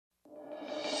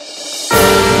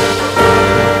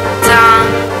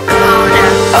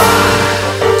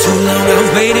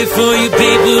waited for you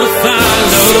people to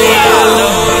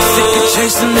follow. Sick of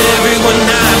chasing everyone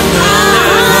I know.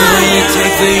 What will it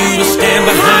take for you to stand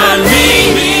behind me?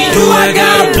 Do I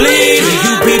gotta bleed for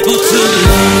you people to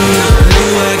leave? Do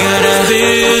I gotta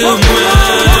feel my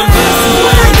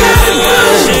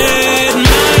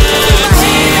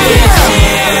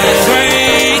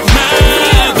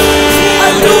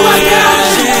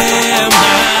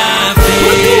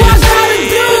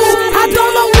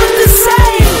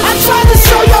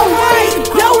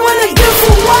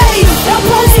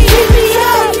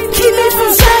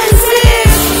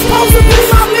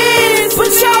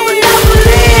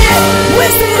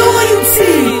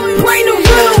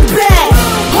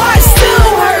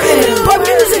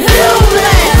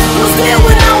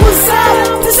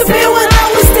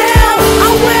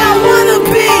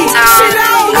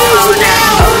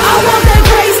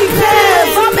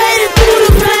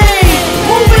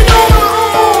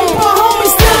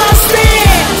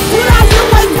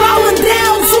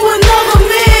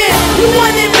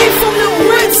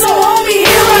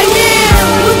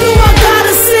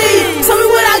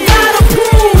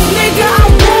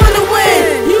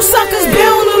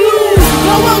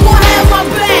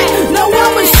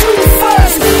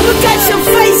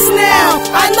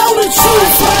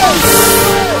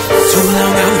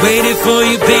for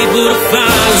you people to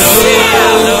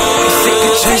follow. Sick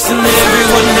of chasing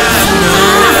everyone I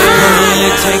know. What will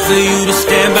it take for you to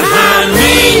stand behind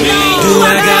me? Do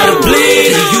I gotta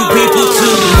bleed for you people to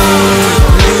leave?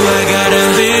 Do I gotta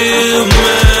live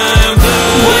my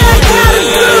blood? What I gotta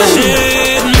do?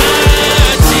 Shed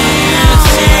my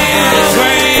tears,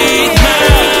 break my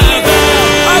back.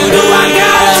 Or do I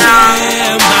gotta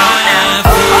share my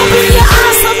fears? Open your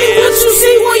eyes, tell me what you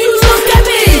see when you look at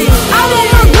me. I'm on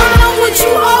my grind, what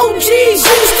you OGs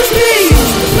used to be.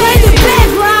 Play the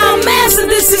background, master,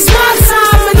 this is my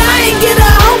time. And I ain't get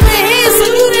an open hand so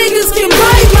you niggas can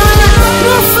bite mine.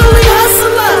 North Philly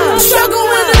hustler, struggle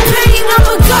with the pain I'm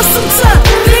accustomed to.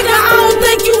 Nigga, I don't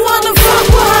think you wanna fuck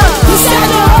with her. You tried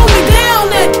to hold me down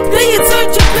and then you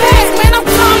turned your back. Man, I'm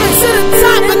coming to the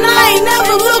top and I ain't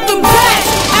never looking back.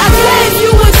 I gave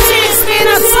you a chance, man,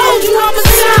 I told you I'm a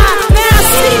shine. Now I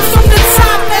see from the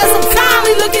top as I'm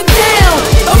kindly looking down.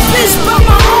 A bitch by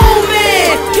my own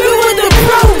man. You in the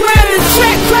program, the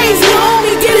track crazy,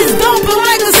 homie, get his dumping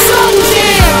like a soul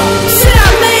jam. Shit, I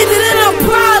made it and I'm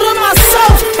proud of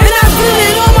myself. And I did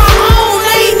it on my own,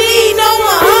 ain't need no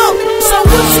one help. So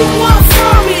what you want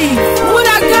from me? What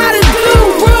I gotta do?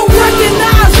 Real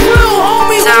recognize real,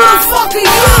 homie, who the fuck are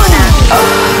you?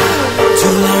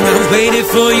 Too long I waited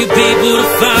for you people to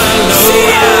follow.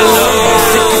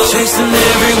 Sick of chasing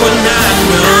everyone I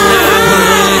know. What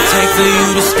will it take for you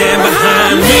to stand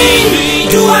behind me?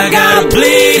 Do I gotta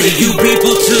bleed for you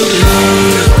people to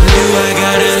leave?